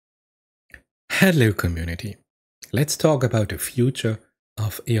Hello community, let's talk about the future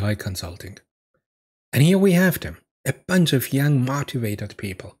of AI consulting. And here we have them, a bunch of young motivated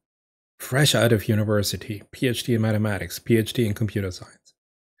people, fresh out of university, PhD in mathematics, PhD in computer science.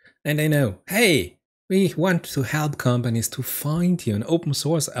 And they know, hey, we want to help companies to fine-tune open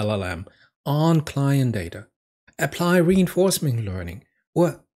source LLM on client data, apply reinforcement learning,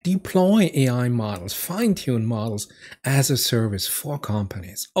 or deploy AI models, fine-tune models as a service for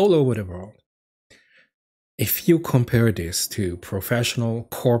companies all over the world. If you compare this to professional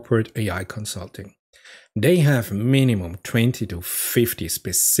corporate AI consulting, they have minimum 20 to 50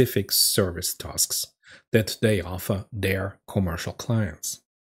 specific service tasks that they offer their commercial clients.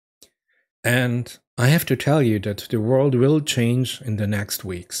 And I have to tell you that the world will change in the next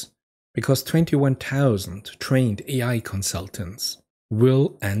weeks because 21,000 trained AI consultants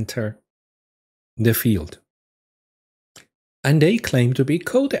will enter the field. And they claim to be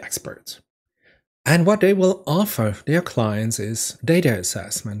code experts. And what they will offer their clients is data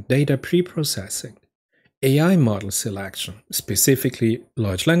assessment, data pre-processing, AI model selection, specifically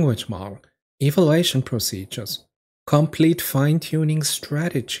large language model, evaluation procedures, complete fine-tuning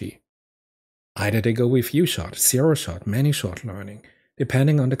strategy. Either they go with few shot, zero shot, many shot learning,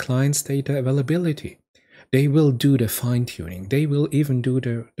 depending on the client's data availability. They will do the fine-tuning. They will even do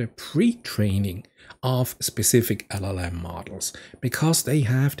the pre-training of specific LLM models because they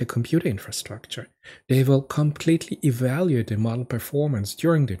have the computer infrastructure. They will completely evaluate the model performance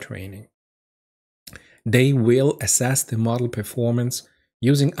during the training. They will assess the model performance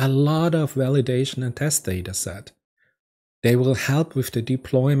using a lot of validation and test data set. They will help with the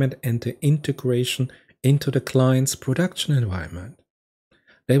deployment and the integration into the client's production environment.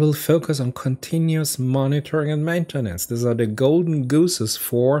 They will focus on continuous monitoring and maintenance. These are the golden gooses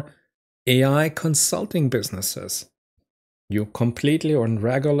for AI consulting businesses. You completely or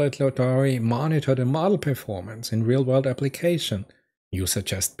regulatory monitor the model performance in real-world application. You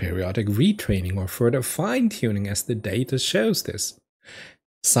suggest periodic retraining or further fine-tuning as the data shows this.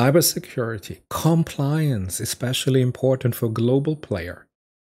 Cybersecurity, compliance, especially important for global player.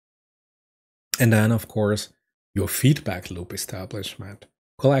 And then, of course, your feedback loop establishment.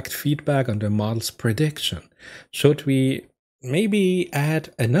 Collect feedback on the model's prediction. Should we maybe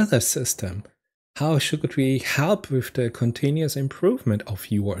add another system? How should we help with the continuous improvement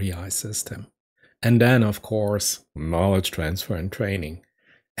of your AI system? And then, of course, knowledge transfer and training.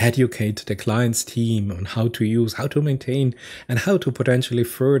 Educate the client's team on how to use, how to maintain, and how to potentially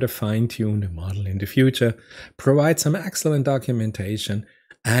further fine-tune the model in the future. Provide some excellent documentation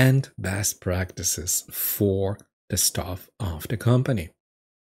and best practices for the staff of the company.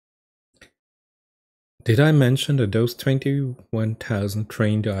 Did I mention that those 21,000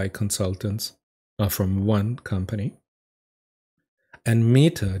 trained AI consultants are from one company? And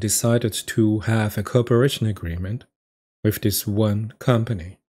Meta decided to have a cooperation agreement with this one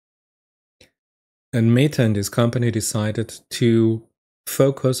company. And Meta and this company decided to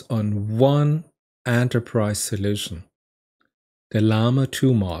focus on one enterprise solution. The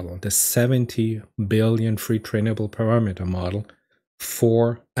LLama-2 model, the 70 billion free trainable parameter model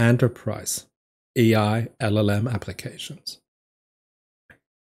for enterprise AI LLM applications.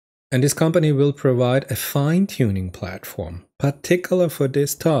 And this company will provide a fine-tuning platform, particular for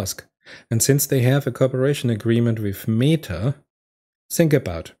this task. And since they have a cooperation agreement with Meta, think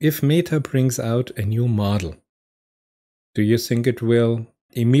about if Meta brings out a new model, do you think it will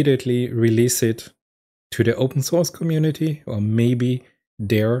immediately release it to the open source community? Or maybe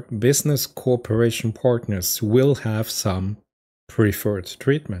their business cooperation partners will have some preferred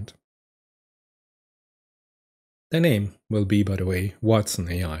treatment? The name will be, by the way,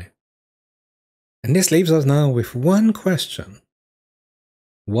 Watson AI. And this leaves us now with one question.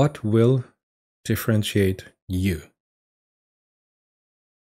 What will differentiate you?